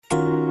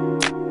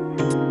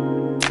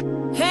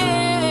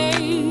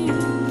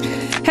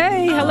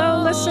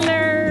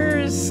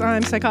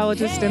I'm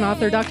psychologist and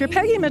author Dr.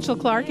 Peggy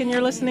Mitchell-Clark, and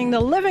you're listening to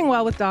Living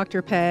Well with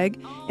Dr.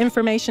 Peg,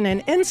 information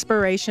and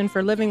inspiration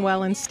for living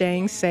well and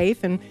staying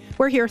safe. And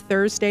we're here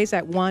Thursdays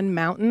at 1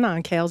 Mountain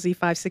on KLZ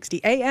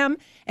 560 AM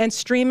and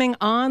streaming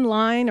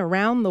online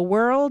around the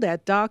world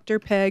at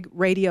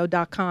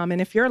drpegradio.com. And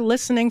if you're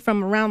listening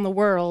from around the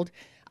world,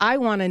 I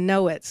want to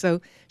know it. So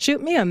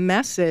shoot me a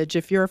message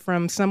if you're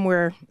from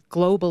somewhere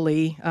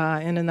globally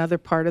in another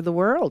part of the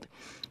world.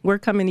 We're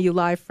coming to you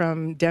live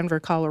from Denver,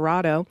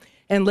 Colorado.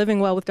 And Living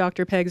Well with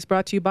Dr. Peg is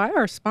brought to you by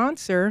our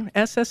sponsor,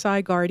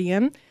 SSI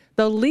Guardian,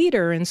 the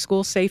leader in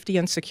school safety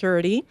and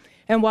security.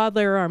 And while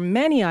there are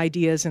many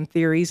ideas and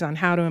theories on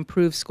how to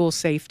improve school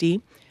safety,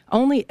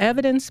 only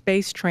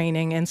evidence-based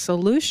training and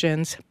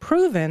solutions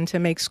proven to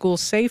make schools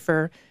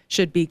safer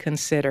should be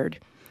considered.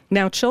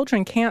 Now,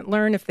 children can't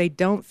learn if they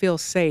don't feel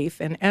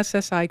safe, and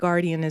SSI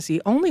Guardian is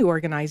the only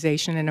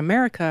organization in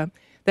America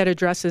that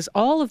addresses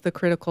all of the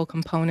critical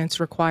components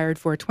required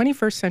for a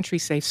 21st century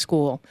safe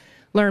school.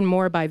 Learn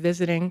more by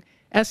visiting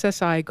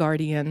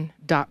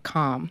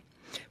ssiguardian.com.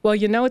 Well,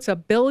 you know, it's a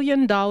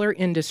billion-dollar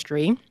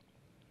industry,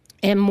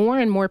 and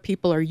more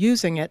people are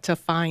using it to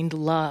find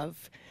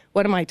love.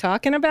 What am I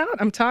talking about?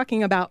 I'm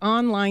talking about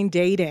online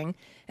dating.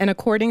 And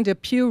according to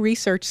Pew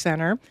Research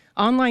Center,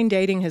 online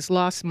dating has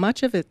lost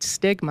much of its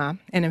stigma.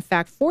 And in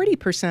fact,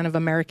 40% of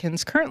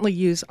Americans currently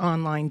use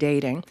online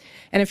dating.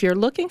 And if you're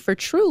looking for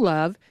true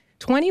love,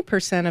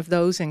 20% of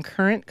those in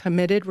current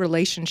committed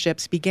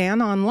relationships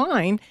began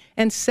online,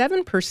 and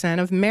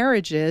 7% of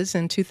marriages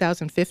in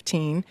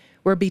 2015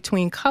 were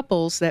between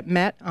couples that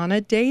met on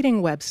a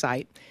dating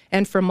website.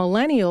 And for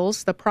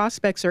millennials, the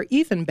prospects are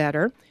even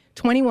better.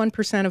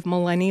 21% of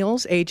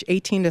millennials age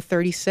 18 to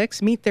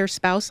 36 meet their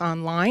spouse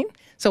online.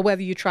 So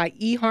whether you try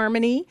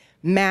eHarmony,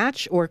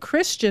 Match, or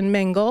Christian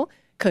Mingle,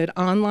 could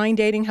online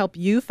dating help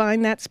you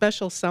find that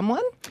special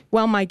someone?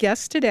 Well, my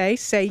guests today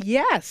say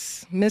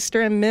yes.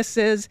 Mr. and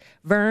Mrs.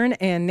 Vern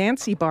and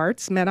Nancy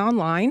Bartz met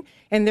online,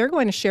 and they're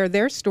going to share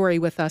their story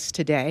with us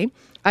today.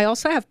 I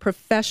also have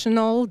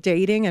professional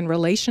dating and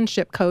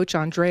relationship coach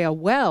Andrea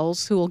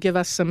Wells, who will give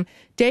us some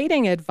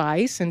dating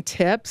advice and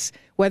tips,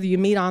 whether you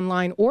meet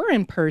online or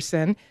in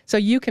person, so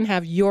you can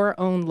have your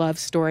own love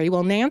story.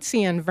 Well,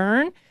 Nancy and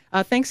Vern,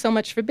 thanks so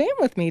much for being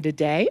with me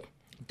today.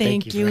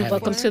 Thank you.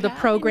 Welcome to the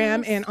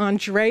program. And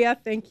Andrea,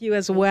 thank you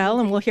as well.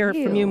 And we'll hear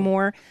from you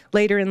more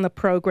later in the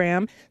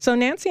program. So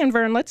Nancy and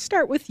Vern, let's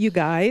start with you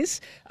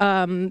guys.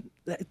 How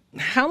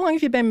long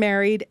have you been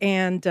married?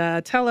 And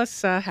tell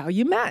us how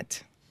you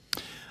met.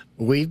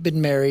 We've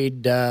been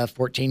married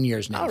 14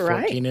 years now, All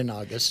right. 14 in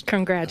August.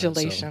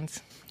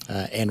 Congratulations.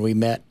 And we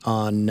met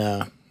on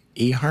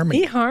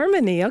eHarmony.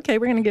 eHarmony. Okay,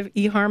 we're going to give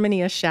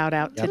eHarmony a shout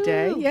out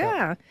today.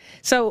 Yeah.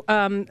 So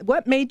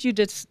what made you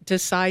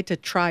decide to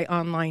try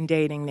online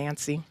dating,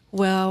 Nancy?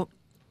 Well,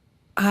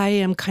 I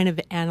am kind of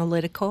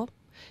analytical.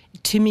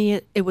 To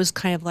me, it was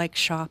kind of like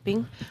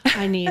shopping.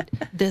 I need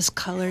this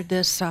color,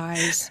 this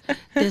size,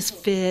 this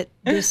fit,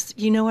 this,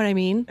 you know what I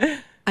mean?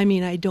 I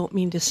mean, I don't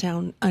mean to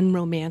sound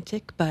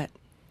unromantic, but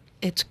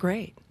it's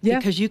great. Yeah.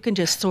 Because you can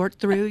just sort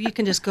through. You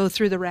can just go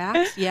through the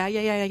racks. Yeah.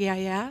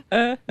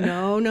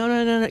 No.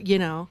 You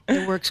know,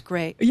 it works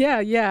great.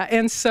 Yeah.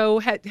 And so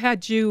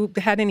had you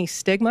had any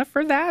stigma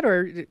for that,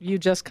 or you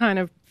just kind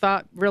of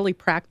thought really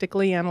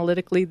practically,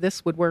 analytically,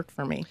 this would work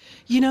for me?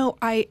 You know,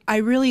 I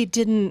really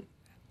didn't.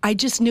 I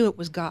just knew it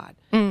was God.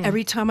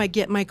 Every time I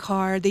get in my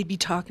car, they'd be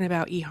talking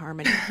about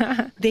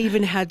eHarmony. They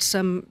even had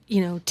some,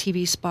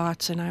 TV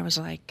spots, and I was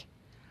like,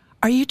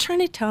 are you trying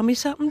to tell me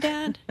something,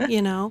 Dad?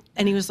 And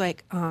he was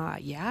like,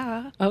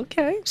 yeah.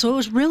 Okay. So it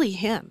was really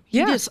him. He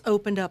just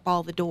opened up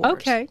all the doors.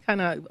 Okay,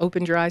 kind of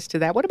opened your eyes to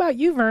that. What about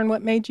you, Vern?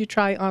 What made you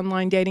try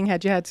online dating?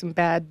 Had you had some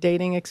bad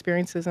dating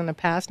experiences in the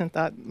past and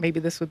thought maybe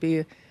this would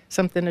be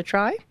something to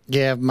try?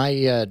 Yeah,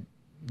 my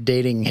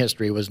dating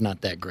history was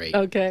not that great.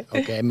 Okay,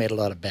 I made a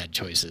lot of bad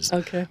choices.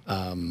 Okay.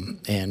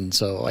 And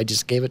so I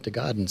just gave it to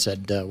God and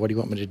said, what do you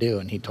want me to do?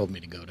 And he told me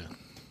to go to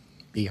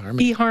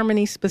eHarmony.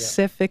 eHarmony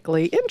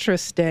specifically. Yeah.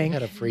 Interesting. I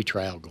had a free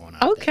trial going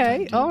on.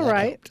 Okay, all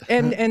right.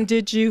 And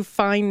did you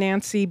find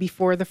Nancy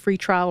before the free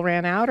trial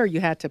ran out, or you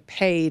had to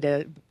pay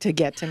to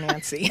get to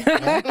Nancy?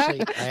 I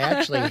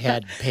actually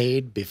had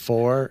paid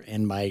before,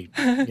 and my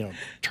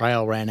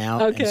trial ran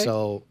out. Okay. And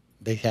so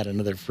they had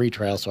another free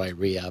trial, so I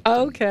re-upped.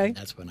 Okay. And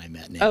that's when I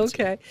met Nancy.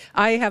 Okay.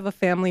 I have a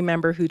family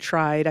member who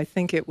tried. I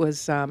think it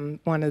was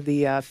one of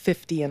the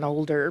 50 and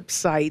older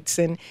sites,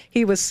 and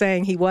he was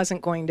saying he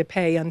wasn't going to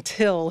pay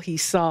until he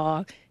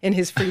saw in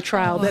his free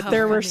trial that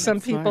there were some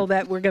people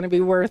that were going to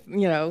be worth,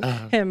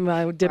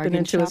 him dipping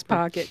into his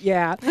pocket.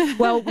 Yeah.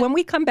 Well, when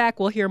we come back,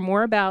 we'll hear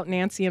more about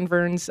Nancy and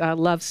Vern's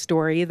love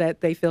story,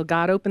 that they feel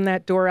God opened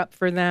that door up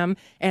for them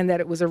and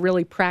that it was a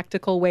really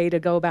practical way to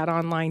go about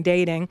online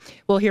dating.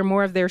 We'll hear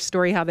more of their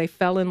story, how they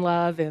fell in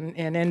love and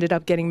ended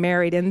up getting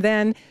married. And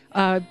then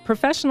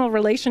professional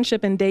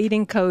relationship and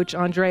dating coach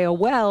Andrea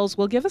Wells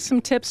will give us some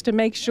tips to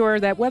make sure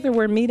that whether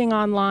we're meeting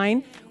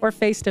online or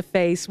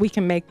face-to-face, we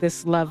can make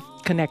this love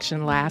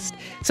connection last.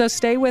 So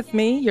stay with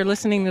me. You're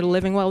listening to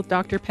Living Well with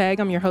Dr. Peg.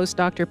 I'm your host,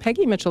 Dr.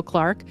 Peggy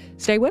Mitchell-Clark.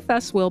 Stay with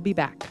us. We'll be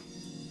back.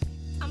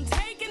 I'm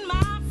taking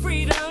my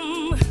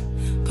freedom,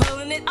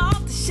 pulling it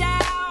off the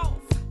shelf,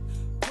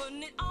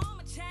 putting it on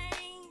my chain.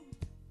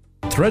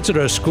 Threats at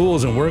our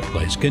schools and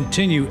workplace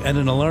continue at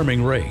an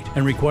alarming rate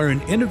and require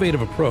an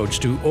innovative approach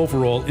to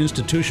overall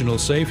institutional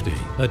safety.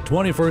 A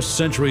 21st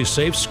century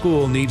safe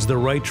school needs the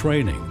right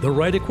training, the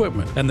right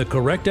equipment, and the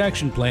correct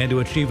action plan to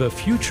achieve a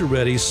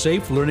future-ready,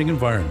 safe learning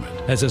environment.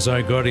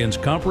 SSI Guardian's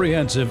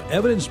comprehensive,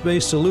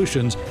 evidence-based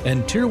solutions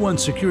and Tier 1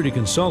 security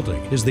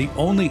consulting is the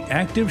only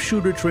active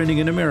shooter training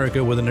in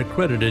America with an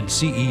accredited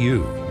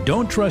CEU.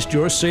 Don't trust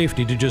your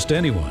safety to just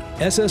anyone.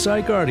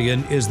 SSI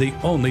Guardian is the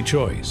only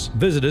choice.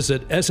 Visit us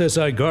at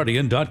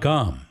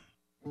ssiguardian.com.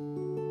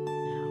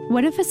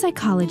 What if a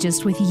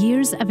psychologist with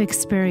years of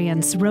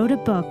experience wrote a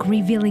book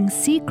revealing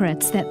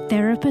secrets that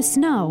therapists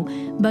know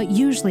but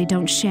usually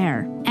don't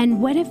share?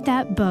 And what if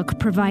that book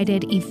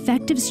provided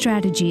effective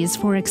strategies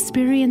for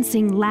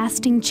experiencing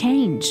lasting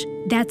change?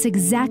 That's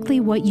exactly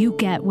what you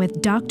get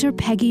with Dr.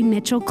 Peggy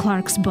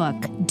Mitchell-Clark's book,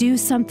 Do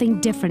Something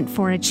Different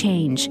for a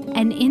Change,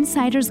 an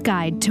insider's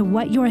guide to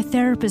what your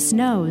therapist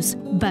knows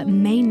but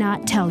may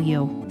not tell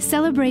you.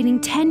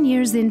 Celebrating 10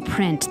 years in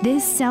print,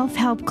 this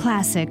self-help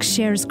classic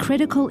shares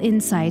critical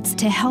insights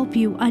to help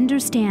you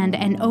understand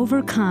and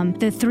overcome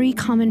the 3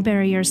 common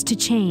barriers to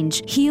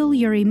change, heal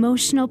your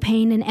emotional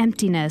pain and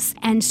emptiness,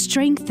 and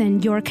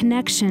strengthen your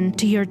connection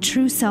to your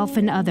true self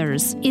and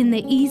others. In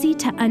the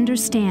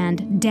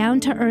easy-to-understand,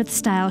 down-to-earth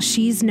style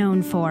she's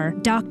known for,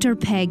 Dr.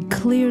 Peg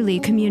clearly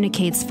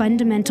communicates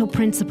fundamental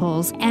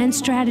principles and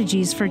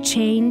strategies for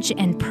change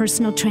and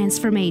personal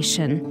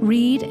transformation.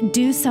 Read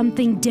Do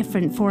Something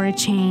Different for a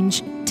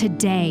Change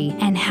today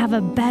and have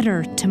a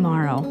better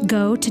tomorrow.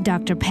 Go to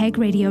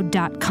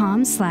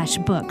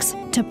drpegradio.com/books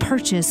to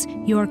purchase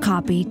your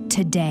copy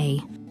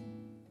today.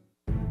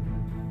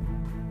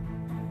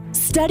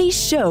 Studies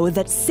show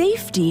that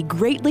safety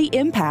greatly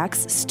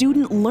impacts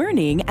student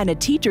learning and a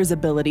teacher's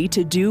ability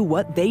to do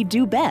what they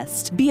do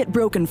best. Be it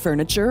broken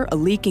furniture, a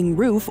leaking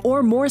roof,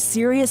 or more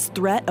serious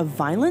threat of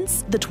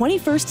violence, the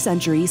 21st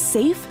Century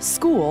Safe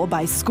School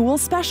by School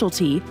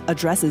Specialty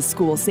addresses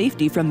school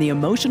safety from the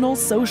emotional,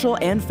 social,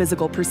 and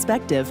physical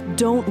perspective.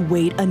 Don't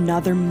wait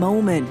another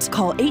moment.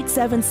 Call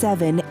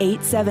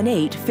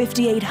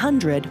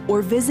 877-878-5800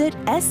 or visit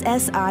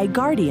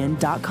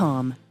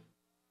ssiguardian.com.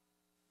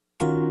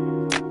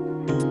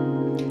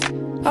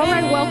 All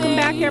right, welcome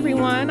back,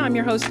 everyone. I'm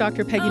your host,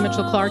 Dr. Peggy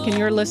Mitchell-Clark, and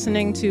you're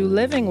listening to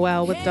Living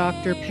Well with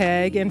Dr.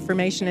 Peg,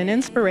 information and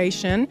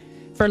inspiration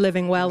for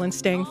living well and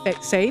staying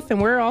safe. And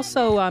we're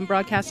also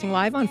broadcasting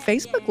live on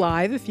Facebook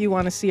Live if you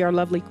want to see our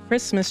lovely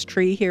Christmas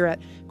tree here at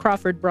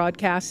Crawford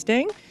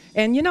Broadcasting.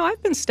 And, you know,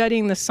 I've been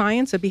studying the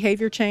science of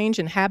behavior change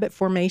and habit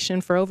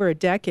formation for over a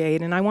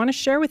decade, and I want to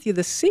share with you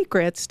the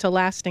secrets to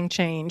lasting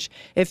change.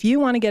 If you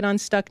want to get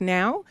unstuck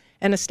now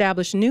and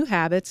establish new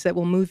habits that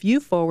will move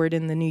you forward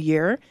in the new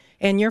year,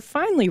 and you're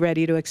finally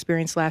ready to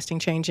experience lasting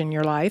change in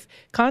your life,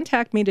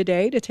 contact me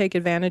today to take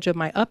advantage of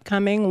my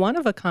upcoming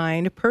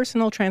one-of-a-kind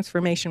personal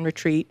transformation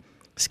retreat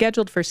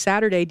scheduled for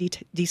Saturday,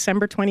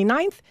 December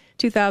 29th,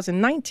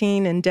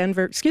 2018 in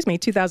Denver,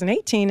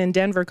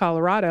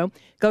 Colorado.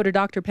 Go to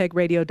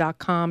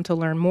drpegradio.com to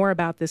learn more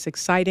about this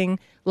exciting,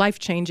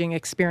 life-changing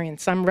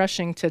experience. I'm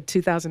rushing to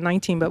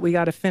 2019, but we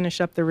got to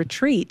finish up the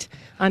retreat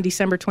on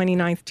December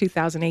 29th,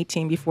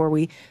 2018 before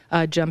we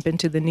jump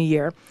into the new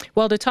year.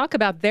 Well, to talk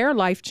about their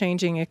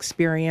life-changing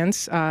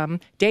experience,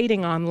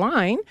 dating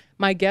online,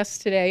 my guests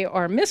today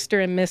are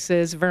Mr. and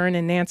Mrs. Vern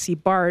and Nancy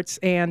Bartz,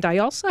 and I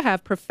also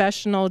have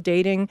professional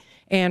dating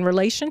and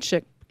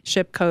relationship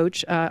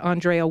coach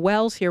Andrea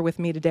Wells here with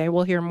me today.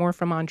 We'll hear more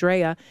from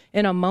Andrea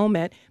in a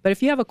moment. But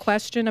if you have a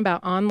question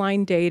about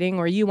online dating,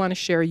 or you want to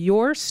share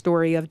your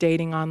story of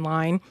dating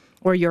online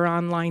or your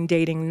online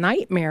dating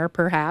nightmare,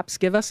 perhaps,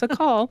 give us a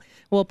call.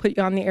 We'll put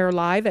you on the air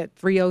live at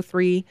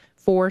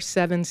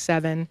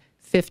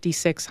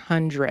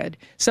 303-477-5600.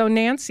 So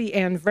Nancy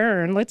and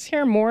Vern, let's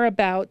hear more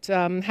about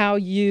how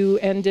you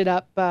ended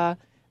up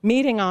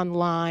meeting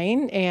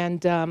online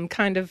and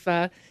kind of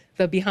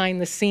the behind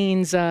the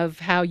scenes of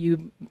how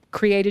you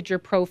created your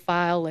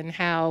profile and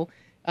how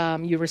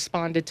you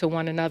responded to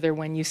one another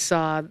when you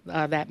saw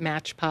that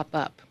match pop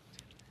up.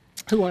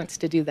 Who wants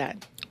to do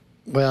that?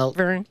 Well,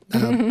 Vern?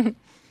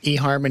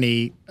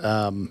 eHarmony,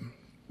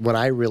 what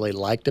I really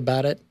liked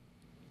about it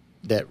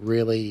that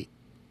really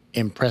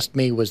impressed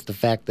me was the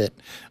fact that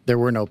there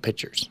were no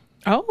pictures.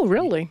 Oh,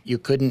 really? You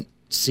couldn't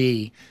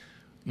see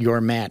your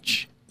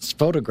match's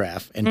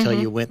photograph until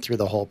you went through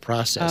the whole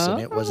process.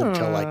 And it wasn't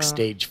until like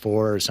stage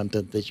 4 or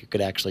something that you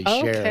could actually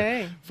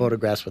share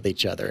photographs with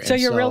each other. So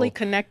you're really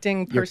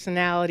connecting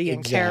personality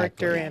and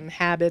character and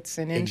habits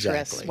and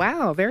interests. Exactly.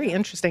 Wow, very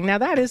interesting. Now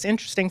that is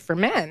interesting for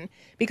men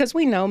because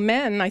we know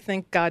men, I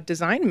think God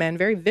designed men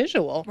very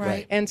visual.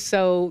 Right. And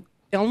so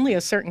only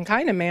a certain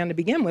kind of man to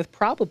begin with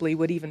probably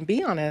would even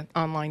be on an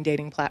online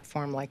dating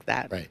platform like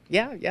that. Right.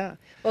 Yeah, yeah.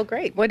 Well,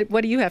 great. What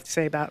do you have to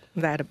say about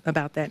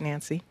that,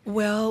 Nancy?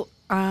 Well,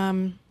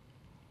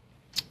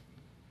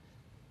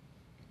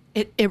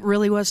 It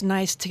really was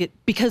nice to get,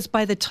 because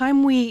by the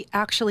time we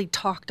actually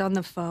talked on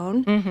the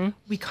phone,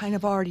 we kind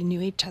of already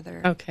knew each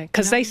other. Okay,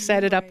 because they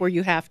set it up where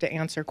you have to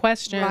answer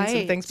questions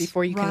and things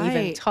before you can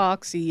even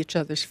talk, see each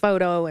other's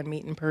photo, and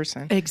meet in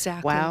person.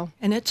 Exactly. Wow.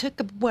 And it took,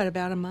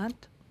 about a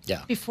month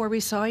before we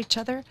saw each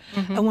other.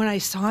 And when I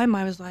saw him,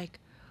 I was like,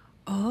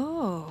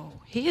 oh,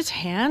 he is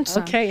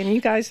handsome. Okay, and you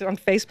guys on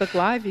Facebook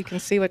Live, you can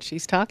see what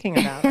she's talking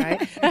about,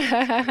 right?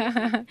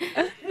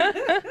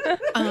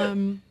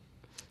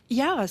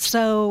 Yeah,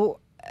 so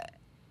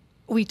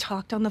we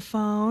talked on the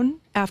phone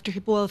after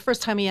the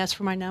first time he asked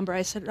for my number,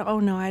 I said, oh,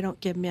 no, I don't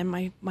give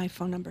him my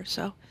phone number.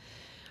 So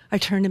I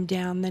turned him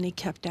down, then he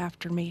kept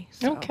after me.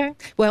 So. Okay.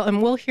 Well,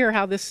 and we'll hear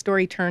how this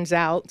story turns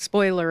out.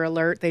 Spoiler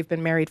alert, they've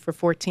been married for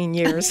 14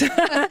 years.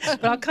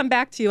 But I'll come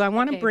back to you. I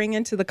want to bring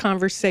into the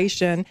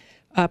conversation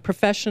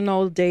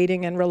professional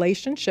dating and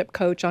relationship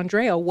coach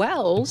Andrea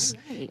Wells,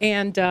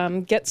 and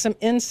get some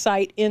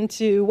insight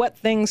into what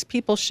things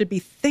people should be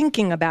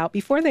thinking about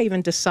before they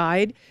even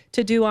decide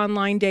to do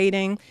online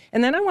dating.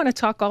 And then I want to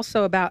talk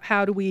also about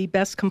how do we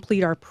best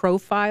complete our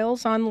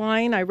profiles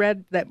online. I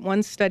read that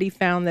one study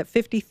found that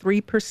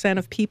 53%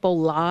 of people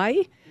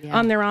lie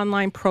on their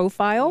online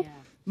profile.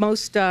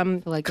 Most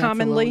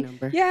commonly,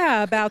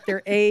 about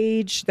their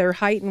age, their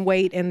height and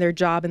weight, and their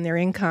job and their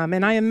income.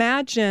 And I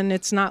imagine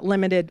it's not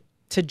limited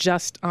to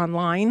just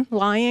online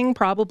lying.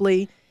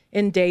 Probably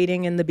in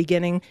dating in the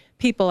beginning,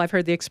 I've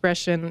heard the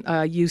expression,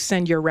 you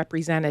send your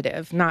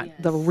representative, not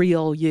the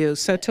real you.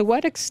 So to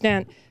what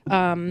extent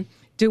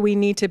do we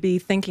need to be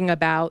thinking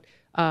about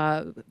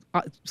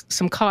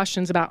some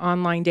cautions about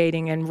online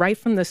dating, and right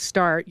from the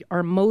start,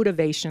 our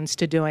motivations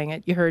to doing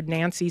it? You heard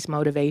Nancy's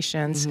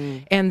motivations,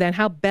 and then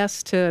how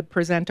best to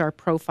present our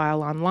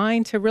profile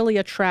online to really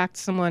attract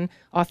someone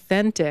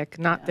authentic,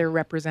 not their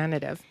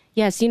representative.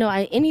 Yes,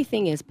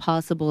 anything is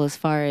possible as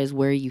far as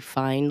where you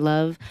find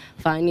love.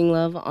 Finding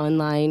love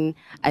online,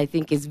 I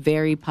think, is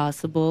very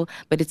possible,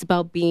 but it's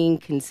about being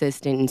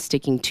consistent and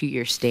sticking to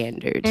your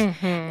standards.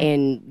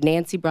 And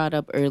Nancy brought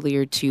up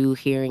earlier, too,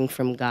 hearing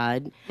from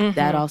God.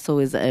 That also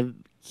is a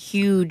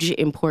huge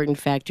important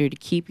factor to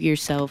keep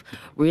yourself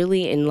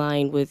really in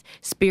line with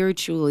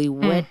spiritually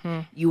what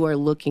you are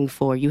looking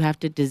for. You have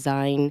to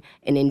design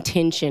an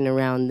intention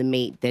around the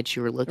mate that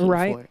you're looking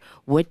for.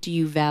 What do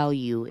you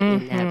value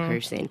in that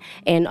person?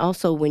 And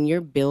also, when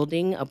you're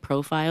building a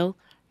profile,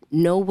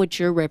 know what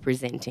you're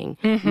representing.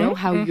 Know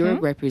how you're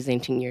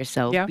representing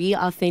yourself. Be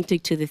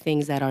authentic to the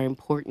things that are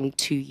important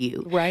to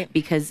you.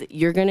 Because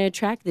you're going to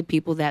attract the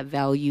people that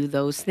value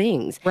those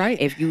things.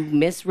 If you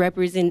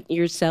misrepresent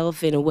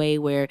yourself in a way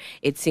where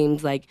it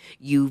seems like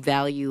you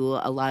value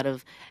a lot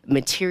of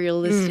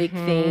materialistic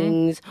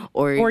things,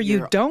 or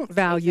you don't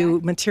value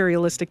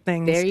materialistic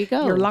things. There you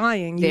go. You're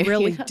lying. You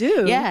really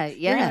do.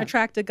 You're going to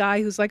attract a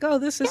guy who's like, oh,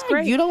 this is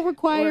great. You don't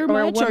require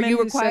much, or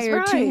you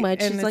require too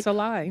much. And it's like a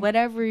lie.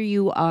 Whatever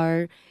you are,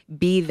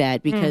 be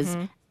that, because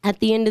at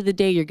the end of the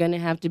day, you're going to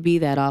have to be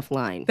that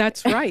offline.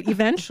 That's right.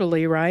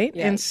 Eventually, right?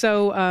 And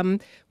so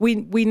we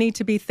need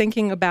to be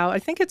thinking about, I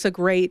think it's a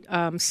great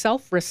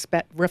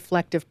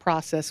self-reflective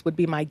process would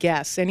be my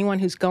guess. Anyone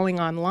who's going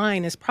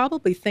online is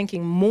probably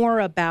thinking more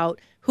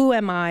about who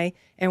am I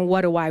and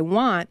what do I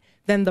want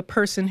than the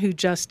person who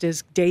just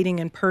is dating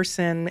in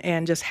person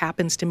and just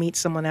happens to meet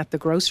someone at the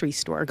grocery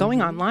store.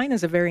 Going online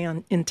is a very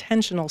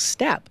intentional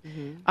step.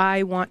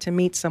 I want to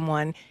meet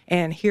someone,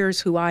 and here's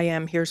who I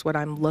am, here's what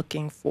I'm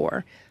looking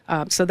for.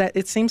 So that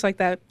it seems like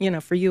that,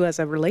 for you as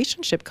a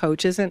relationship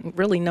coach, isn't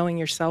really knowing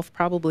yourself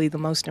probably the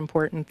most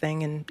important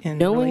thing in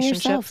knowing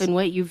relationships? Yourself and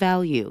what you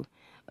value,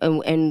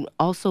 and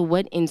also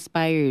what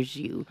inspires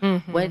you.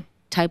 What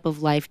type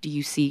of life do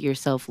you see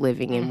yourself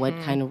living, and what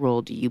kind of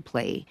role do you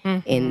play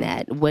in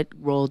that? What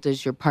role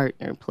does your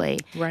partner play?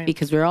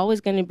 Because we're always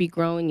going to be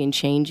growing and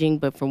changing,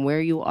 but from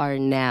where you are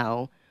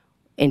now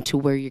and to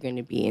where you're going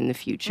to be in the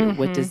future,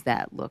 what does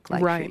that look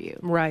like for you?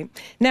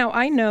 Now,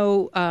 I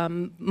know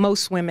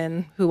most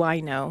women who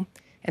I know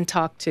and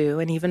talk to,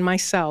 and even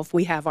myself,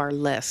 we have our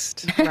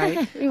list,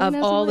 right, of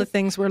all the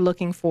things we're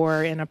looking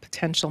for in a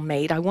potential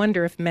mate. I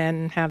wonder if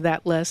men have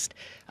that list.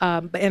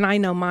 And I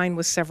know mine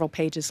was several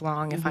pages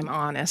long, if I'm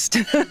honest.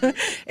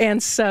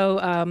 And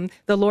so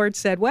the Lord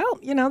said, well,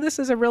 this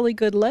is a really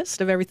good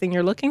list of everything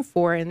you're looking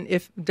for. And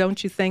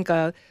don't you think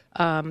a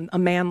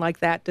man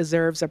like that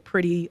deserves a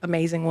pretty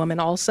amazing woman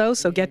also?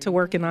 So get to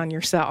working on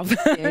yourself.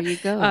 There you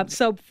go.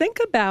 So think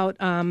about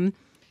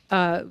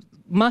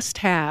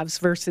must-haves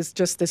versus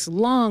just this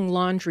long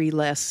laundry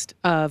list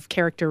of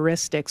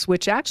characteristics,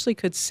 which actually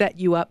could set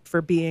you up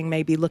for being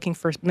maybe looking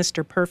for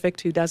Mr.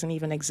 Perfect who doesn't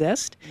even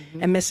exist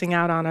and missing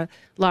out on a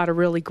lot of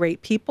really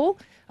great people.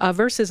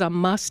 versus a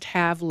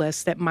must-have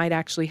list that might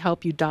actually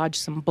help you dodge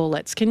some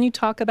bullets. Can you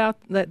talk about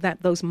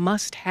those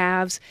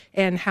must-haves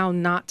and how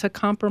not to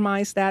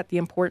compromise that, the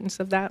importance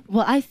of that?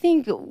 Well, I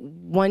think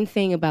one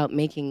thing about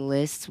making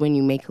lists, when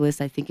you make a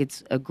list, I think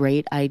it's a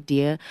great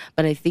idea,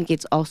 but I think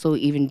it's also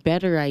even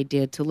better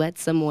idea to let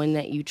someone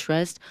that you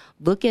trust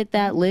look at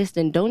that list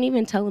and don't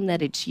even tell them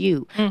that it's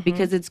you,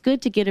 because it's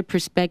good to get a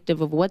perspective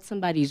of what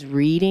somebody's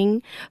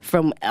reading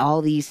from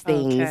all these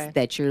things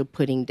that you're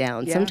putting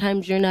down. Yeah.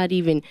 Sometimes you're not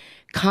even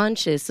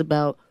conscious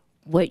about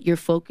what you're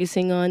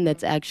focusing on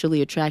that's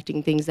actually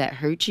attracting things that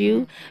hurt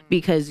you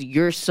because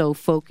you're so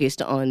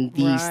focused on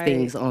these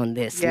things on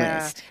this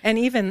list. And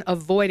even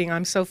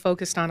I'm so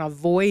focused on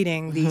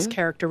avoiding these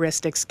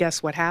characteristics,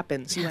 guess what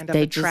happens? You end up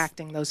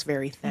attracting those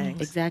very things.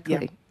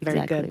 Exactly. Yeah,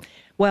 very good.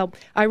 Well,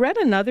 I read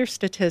another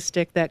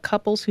statistic that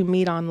couples who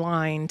meet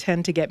online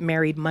tend to get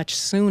married much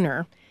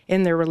sooner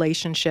in their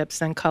relationships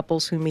than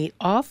couples who meet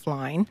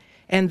offline.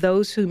 And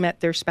those who met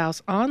their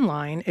spouse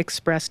online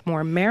expressed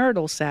more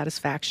marital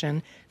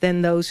satisfaction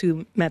than those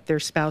who met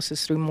their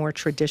spouses through more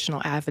traditional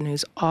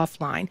avenues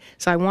offline.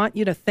 So I want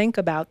you to think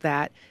about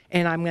that,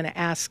 and I'm going to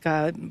ask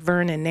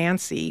Vern and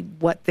Nancy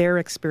what their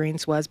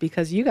experience was,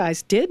 because you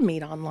guys did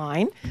meet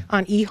online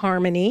on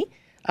eHarmony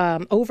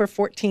over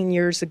 14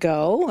 years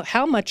ago.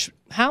 How much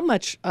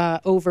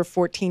over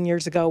 14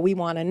 years ago, we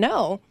want to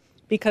know.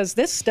 Because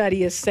this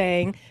study is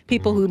saying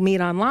people who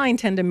meet online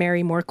tend to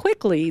marry more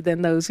quickly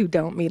than those who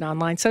don't meet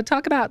online. So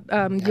talk about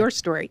your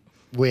story.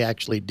 We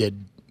actually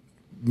did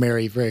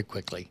marry very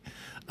quickly.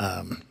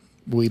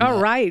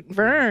 All right,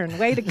 Vern,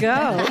 way to go.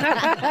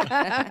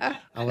 I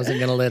wasn't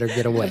going to let her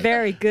get away.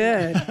 Very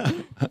good.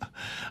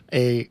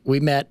 We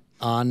met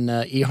on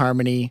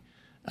eHarmony.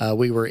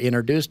 We were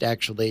introduced,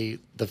 actually,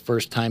 the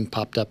first time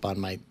popped up on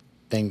my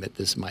thing that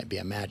this might be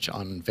a match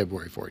on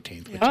February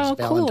 14th, which is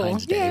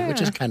Valentine's Day,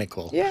 which is kind of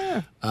cool.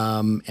 Yeah.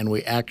 And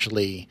we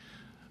actually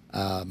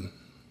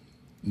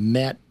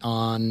met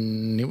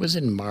it was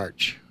in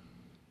March,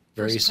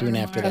 very soon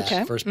after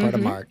that, first part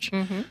of March.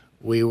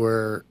 We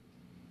were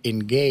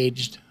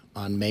engaged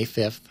on May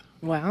 5th.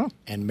 Wow.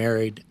 And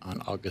married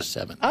on August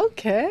 7th.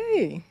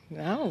 Okay.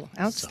 Wow.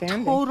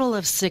 Outstanding. Total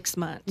of 6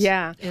 months.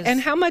 Yeah. And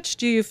how much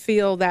do you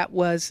feel that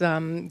was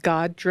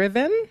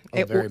God-driven?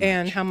 Very much.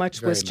 And how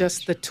much was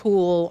just the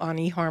tool on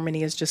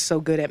eHarmony is just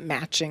so good at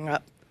matching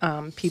up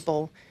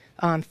people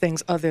on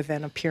things other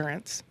than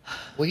appearance?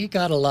 We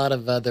got a lot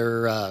of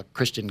other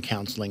Christian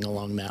counseling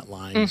along that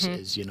lines,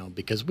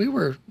 because we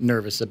were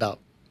nervous about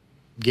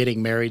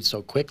getting married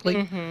so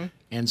quickly.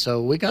 And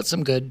so we got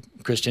some good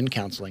Christian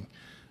counseling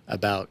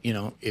about,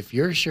 if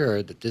you're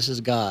sure that this is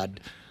God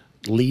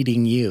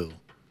leading you,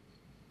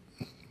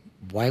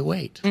 why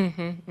wait?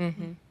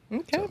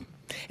 Okay.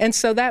 And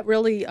so that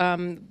really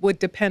would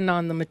depend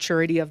on the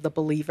maturity of the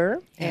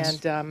believer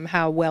and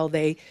how well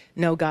they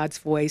know God's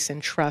voice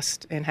and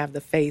trust and have the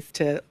faith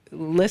to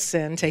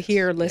listen, to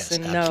hear,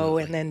 listen, know,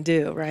 and then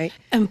do, right?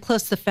 And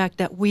plus the fact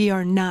that we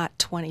are not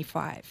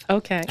 25.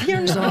 Okay.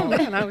 Oh,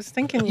 man, I was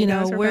thinking you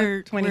guys were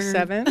about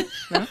 27.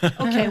 No?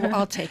 Okay, well,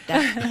 I'll take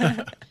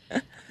that.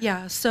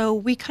 Yeah, so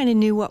we kind of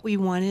knew what we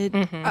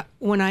wanted.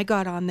 When I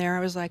got on there, I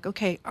was like,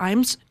 okay,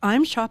 I'm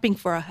shopping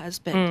for a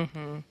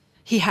husband.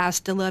 He has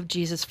to love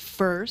Jesus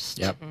first.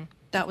 Yep.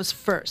 That was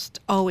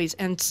first, always,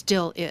 and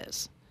still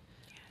is.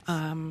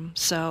 Well,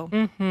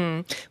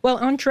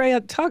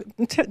 Andrea,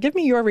 give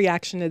me your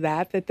reaction to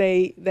that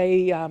they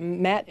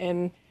met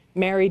and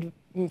married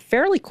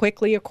fairly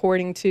quickly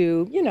according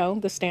to,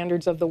 the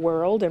standards of the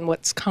world and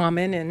what's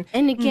common.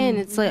 And again,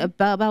 it's like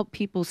about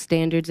people's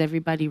standards.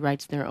 Everybody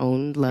writes their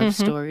own love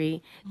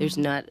story. There's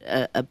not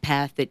a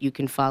path that you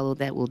can follow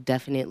that will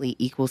definitely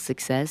equal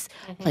success.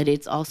 But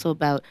it's also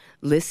about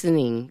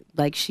listening,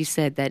 like she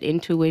said, that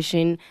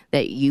intuition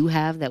that you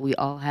have, that we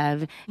all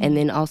have, and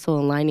then also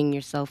aligning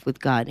yourself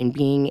with God and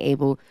being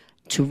able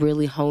to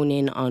really hone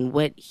in on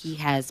what he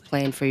has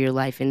planned for your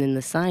life, and then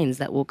the signs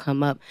that will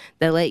come up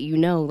that let you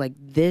know, like,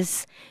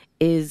 this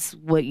is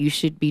what you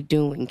should be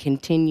doing.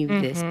 Continue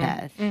this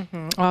path.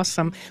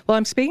 Awesome. Well,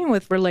 I'm speaking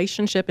with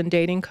relationship and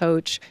dating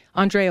coach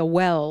Andrea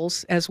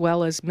Wells, as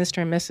well as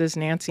Mr. and Mrs.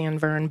 Nancy and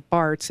Vern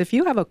Bartz. If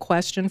you have a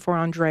question for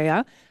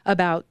Andrea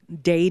about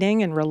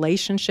dating and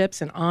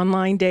relationships and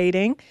online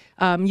dating,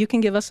 you can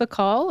give us a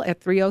call at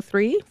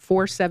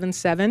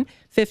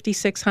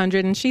 303-477-5600.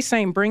 And she's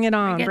saying, bring it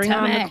on. Bring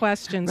on the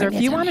questions. Or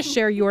if you want to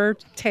share your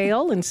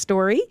tale and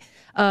story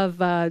of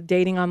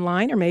dating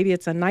online, or maybe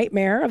it's a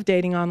nightmare of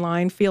dating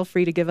online, feel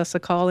free to give us a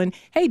call. And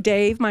hey,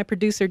 Dave, my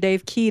producer,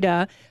 Dave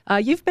Kita,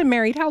 you've been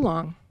married how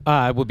long?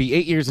 It will be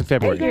 8 years in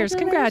February. 8 years.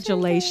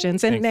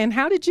 Congratulations. And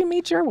how did you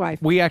meet your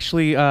wife? We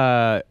actually,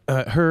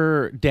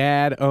 her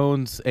dad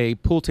owns a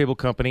pool table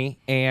company,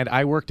 and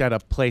I worked at a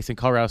place in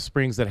Colorado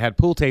Springs that had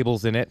pool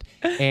tables in it,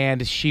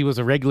 and she was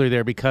a regular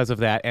there because of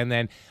that. And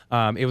then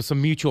it was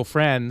some mutual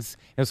friends.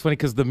 It was funny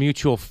because the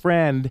mutual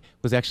friend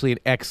was actually an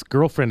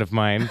ex-girlfriend of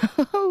mine.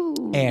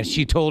 And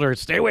she told her,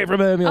 "Stay away from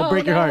him. He'll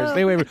break your heart.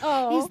 Stay away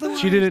from."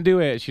 She didn't do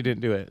it. She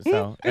didn't do it.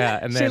 So yeah,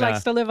 and then She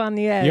likes to live on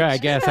the edge. yeah, I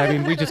guess. I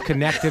mean, we just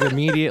connected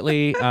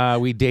immediately.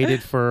 We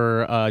dated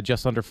for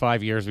just under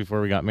 5 years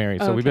before we got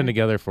married. So we've been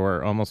together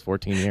for almost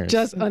 14 years.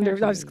 Just under.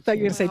 I thought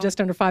you were going to say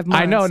just under 5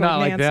 months. I know, not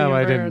like Nancy them.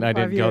 I and didn't. Vern, I 5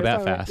 didn't go years. that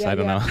All right. fast. Yeah, I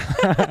don't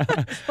yeah.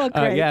 know. Well,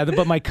 great. Yeah,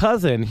 but my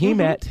cousin, he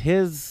met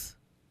his.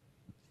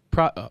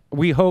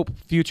 We hope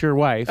future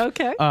wife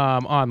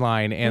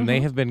online, and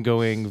they have been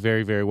going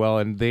very, very well,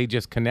 and they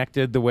just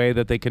connected the way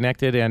that they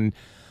connected, and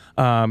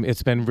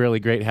it's been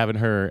really great having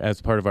her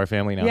as part of our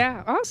family now.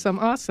 Yeah,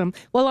 awesome.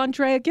 Well,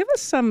 Andrea, give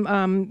us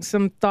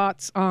some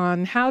thoughts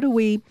on how do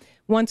we,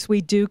 once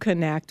we do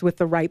connect with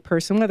the right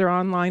person, whether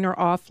online or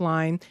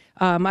offline.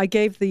 I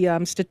gave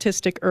the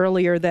statistic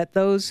earlier that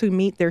those who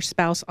meet their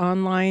spouse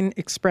online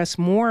express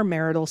more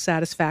marital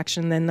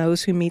satisfaction than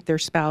those who meet their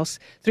spouse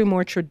through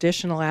more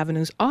traditional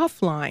avenues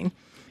offline.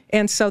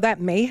 And so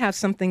that may have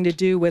something to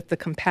do with the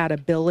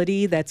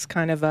compatibility that's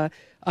kind of a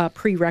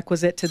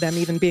prerequisite to them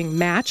even being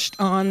matched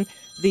on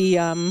the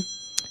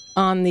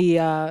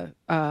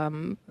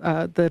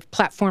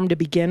platform to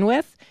begin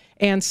with.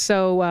 And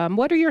so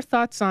what are your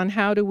thoughts on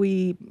how do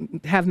we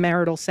have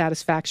marital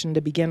satisfaction to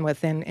begin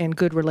with and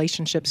good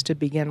relationships to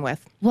begin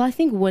with? Well, I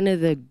think one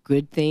of the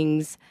good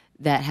things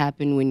that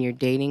happen when you're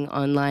dating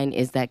online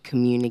is that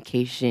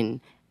communication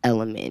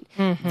element.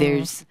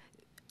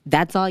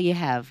 That's all you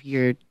have.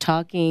 You're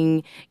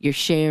talking, you're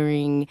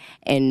sharing,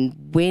 and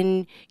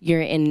when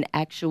you're in an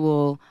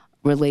actual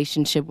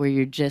relationship where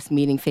you're just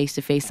meeting face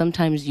to face,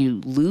 sometimes you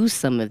lose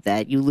some of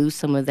that. You lose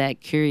some of that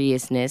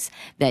curiousness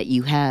that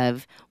you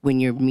have when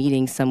you're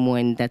meeting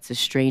someone that's a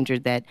stranger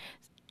that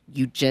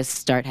you just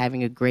start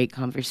having a great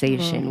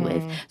conversation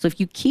with. So if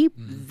you keep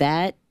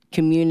that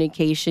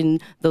communication,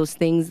 those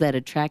things that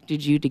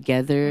attracted you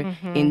together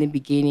in the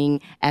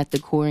beginning at the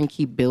core and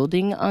keep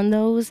building on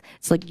those,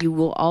 it's like you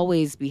will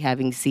always be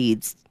having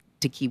seeds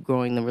to keep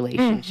growing the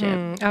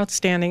relationship.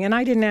 Outstanding. And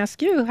I didn't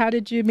ask you, how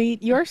did you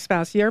meet your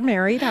spouse? You're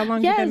married. How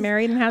long have you been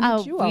married, and how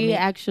did you all meet? We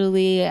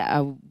actually,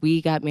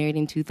 we got married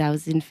in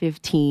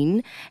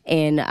 2015,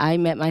 and I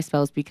met my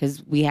spouse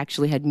because we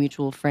actually had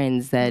mutual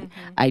friends that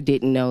I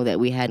didn't know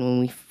that we had when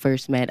we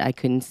first met. I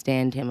couldn't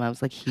stand him. I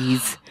was like,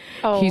 he's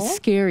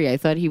scary. I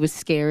thought he was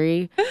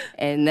scary,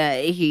 and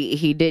that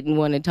he didn't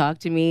want to talk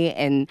to me,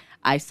 and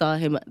I saw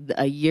him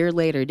a year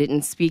later,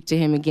 didn't speak to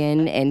him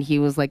again, and he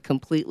was like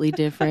completely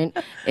different.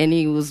 And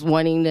he was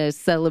wanting to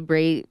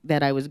celebrate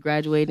that I was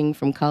graduating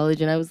from college,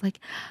 and I was like,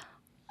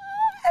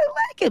 I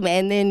like him.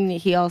 And then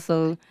he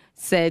also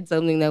said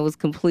something that was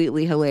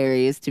completely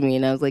hilarious to me,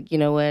 and I was like, you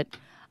know what?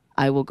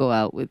 I will go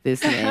out with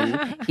this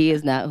man. He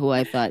is not who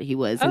I thought he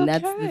was. And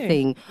that's the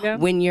thing. Yeah.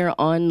 When you're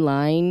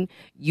online,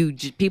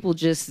 people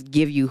just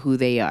give you who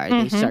they are.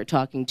 They start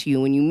talking to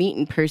you. When you meet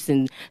in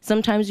person,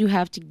 sometimes you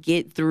have to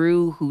get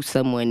through who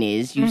someone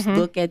is. You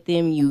look at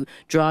them, you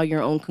draw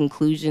your own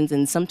conclusions,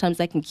 and sometimes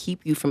that can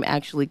keep you from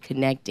actually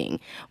connecting.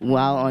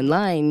 While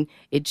online,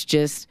 it's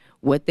just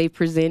what they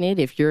presented.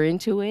 If you're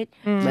into it,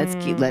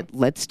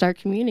 let's start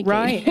communicating.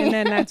 Right, and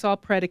then that's all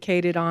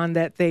predicated on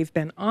that they've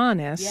been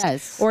honest.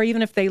 Yes. Or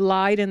even if they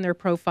lied in their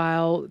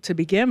profile to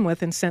begin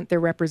with and sent their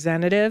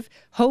representative,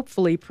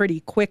 hopefully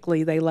pretty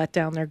quickly they let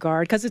down their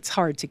guard, because it's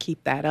hard to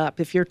keep that up.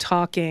 If you're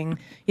talking,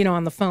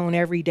 on the phone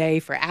every day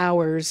for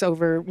hours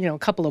over, a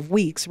couple of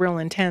weeks, real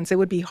intense, it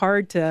would be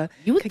hard to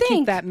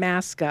keep that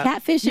mask up.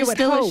 Catfish is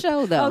still a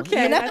show, though.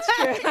 Okay, that's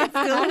true. It's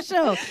still a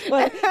show.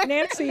 Well,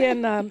 Nancy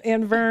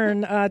and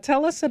Vern,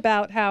 tell us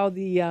about how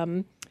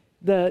the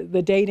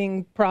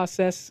dating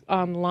process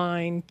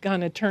online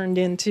kind of turned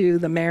into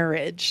the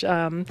marriage.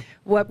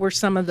 What were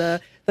some of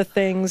the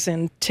things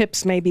and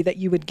tips maybe that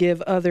you would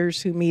give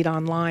others who meet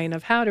online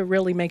of how to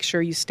really make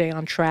sure you stay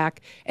on track,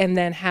 and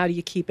then how do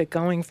you keep it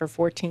going for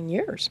 14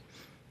 years?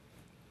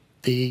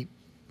 The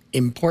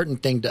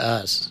important thing to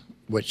us,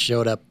 which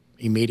showed up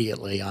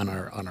immediately on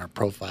our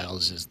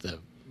profiles, is the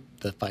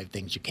 5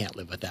 things you can't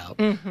live without,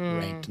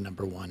 ranked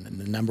number 1. And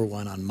the number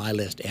 1 on my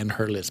list and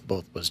her list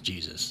both was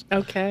Jesus.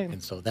 Okay.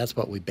 And so that's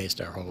what we based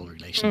our whole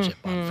relationship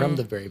on from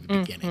the very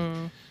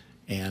beginning.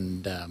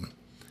 And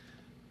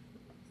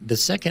the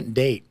second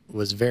date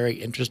was very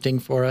interesting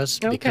for us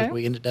because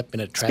we ended up in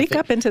a traffic... Speak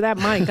up into that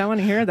mic. I want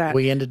to hear that.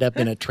 We ended up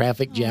in a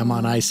traffic jam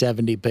on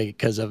I-70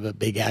 because of a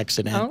big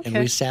accident. And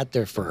we sat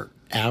there for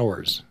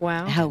hours.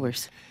 Wow.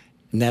 Hours.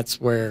 And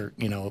that's where,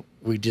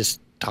 we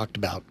just talked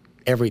about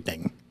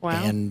everything.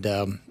 Wow. And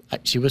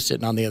she was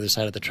sitting on the other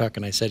side of the truck,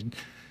 and I said,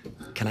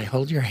 "Can I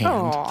hold your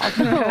hand?"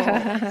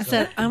 I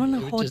said, "I'm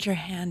going to hold your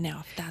hand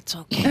now, if that's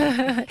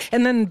okay."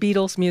 And then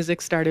Beatles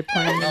music started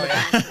playing.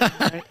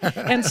 Right?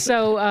 And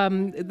so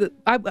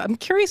I'm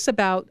curious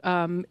about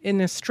in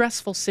a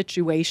stressful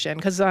situation,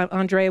 because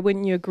Andrea,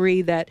 wouldn't you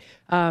agree that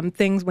when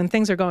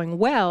things are going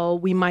well,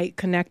 we might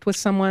connect with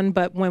someone,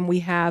 but when we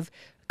have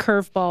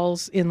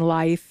curveballs in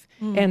life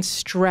and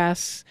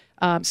stress,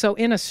 So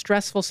in a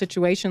stressful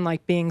situation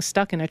like being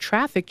stuck in a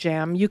traffic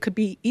jam, you could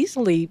be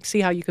easily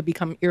see how you could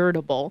become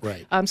irritable.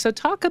 Right. So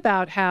talk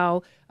about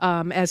how,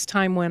 as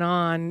time went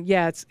on,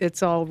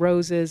 it's all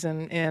roses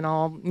and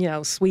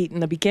all sweet in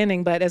the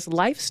beginning, but as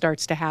life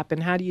starts to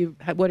happen,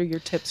 what are your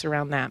tips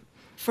around that?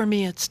 For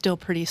me, it's still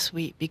pretty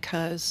sweet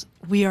because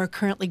we are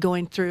currently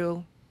going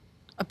through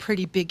a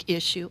pretty big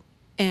issue.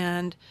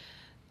 And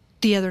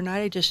the other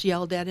night I just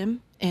yelled at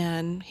him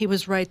and he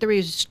was right there. He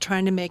was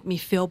trying to make me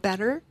feel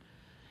better.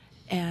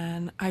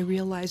 And I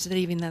realized that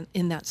even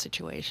in that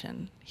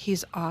situation,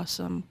 he's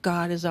awesome.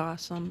 God is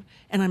awesome.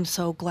 And I'm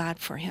so glad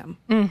for him,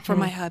 for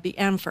my hubby,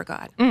 and for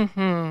God.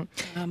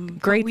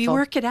 Grateful. We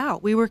work it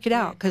out.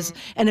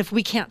 And if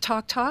we can't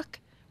talk,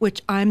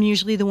 which I'm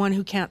usually the one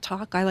who can't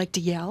talk, I like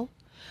to yell.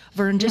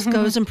 Vern just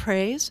goes and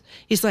prays.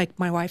 He's like,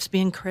 my wife's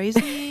being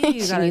crazy.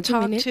 You got to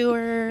talk to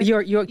her.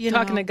 You're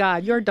talking to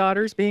God. Your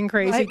daughter's being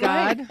crazy,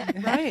 God.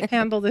 Right.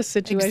 Handle this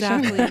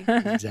situation.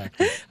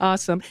 Exactly.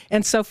 Awesome.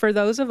 And so for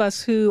those of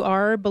us who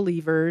are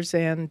believers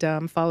and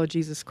follow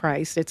Jesus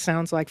Christ, it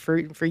sounds like for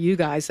you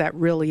guys, that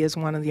really is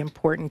one of the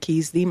important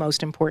keys, the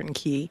most important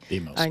key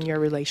in your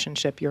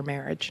relationship, your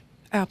marriage.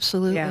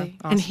 Absolutely. Yeah,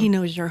 awesome. And he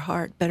knows your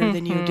heart better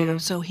than you do.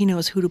 So he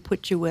knows who to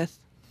put you with.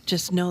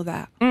 Just know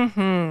that.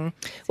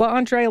 Well,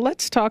 Andrea,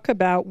 let's talk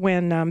about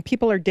when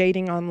people are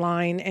dating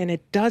online and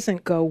it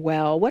doesn't go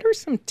well. What are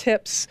some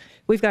tips?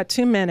 We've got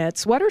 2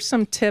 minutes. What are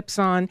some tips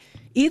on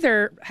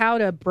either how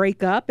to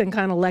break up and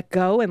kind of let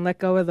go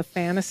of the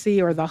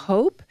fantasy or the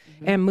hope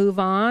and move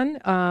on,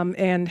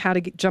 and how to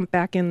jump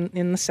back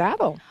in the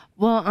saddle?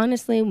 Well,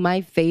 honestly,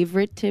 my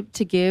favorite tip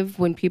to give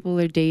when people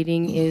are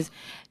dating is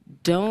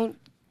don't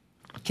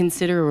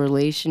consider a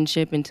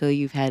relationship until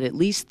you've had at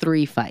least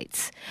 3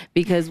 fights.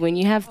 Because when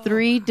you have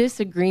 3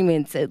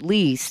 disagreements at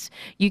least,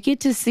 you get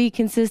to see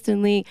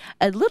consistently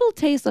a little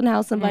taste on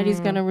how somebody's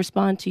going to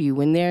respond to you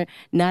when they're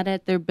not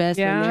at their best,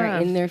 when they're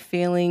in their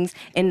feelings,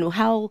 and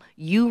how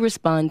you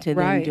respond to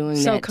them doing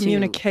that. So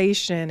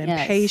communication and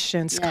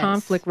patience,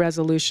 conflict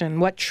resolution,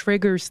 what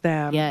triggers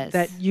them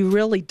that you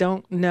really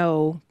don't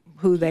know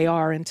who they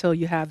are until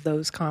you have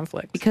those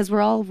conflicts. Because we're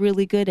all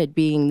really good at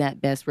being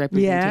that best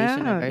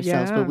representation of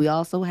ourselves, but we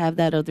also have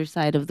that other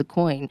side of the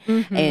coin.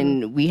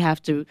 And we have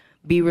to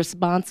be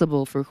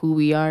responsible for who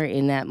we are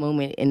in that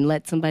moment and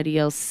let somebody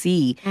else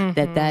see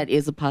that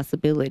is a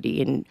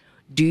possibility. And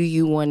do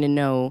you want to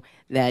know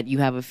that you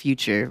have a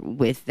future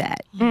with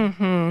that?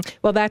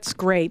 Well, that's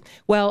great.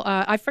 Well,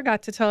 I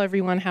forgot to tell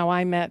everyone how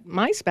I met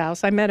my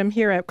spouse. I met him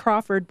here at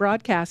Crawford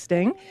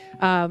Broadcasting.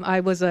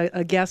 I was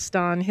a guest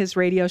on his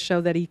radio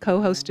show that he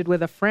co-hosted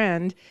with a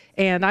friend,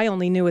 and I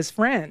only knew his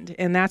friend,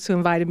 and that's who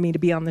invited me to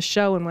be on the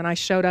show. And when I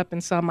showed up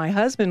and saw my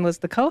husband was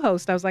the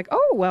co-host, I was like,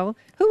 oh, well,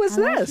 who is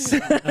this?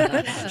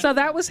 So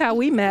that was how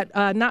we met.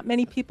 Not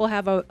many people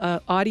have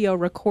a audio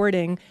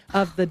recording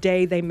of the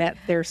day they met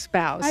their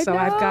spouse. So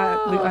I've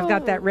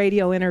got that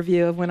radio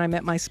interview of when I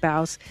met my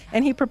spouse,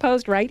 and he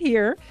proposed right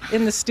here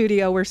in the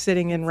studio we're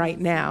sitting in right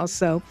now.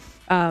 So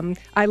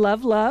I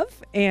love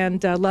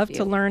and love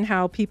to learn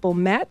how people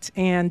met.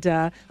 And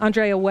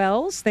Andrea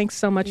Wells, thanks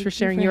so much for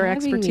sharing your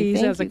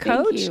expertise as a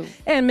coach.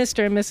 And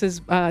Mr. and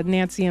Mrs.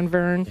 Nancy and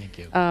Vern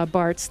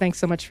Bartz, thanks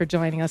so much for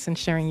joining us and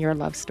sharing your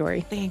love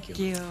story. Thank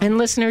you. And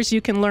listeners,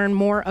 you can learn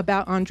more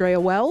about Andrea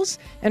Wells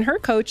and her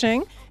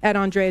coaching at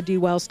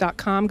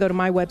AndreaDWells.com. Go to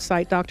my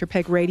website, Dr.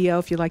 Peg Radio,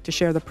 if you'd like to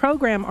share the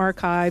program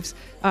archives.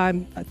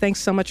 Thanks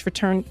so much for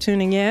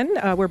tuning in.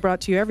 We're brought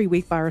to you every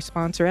week by our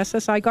sponsor,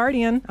 SSI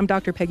Guardian. I'm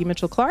Dr. Peggy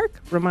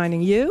Mitchell-Clark,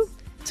 reminding you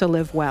to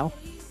live well.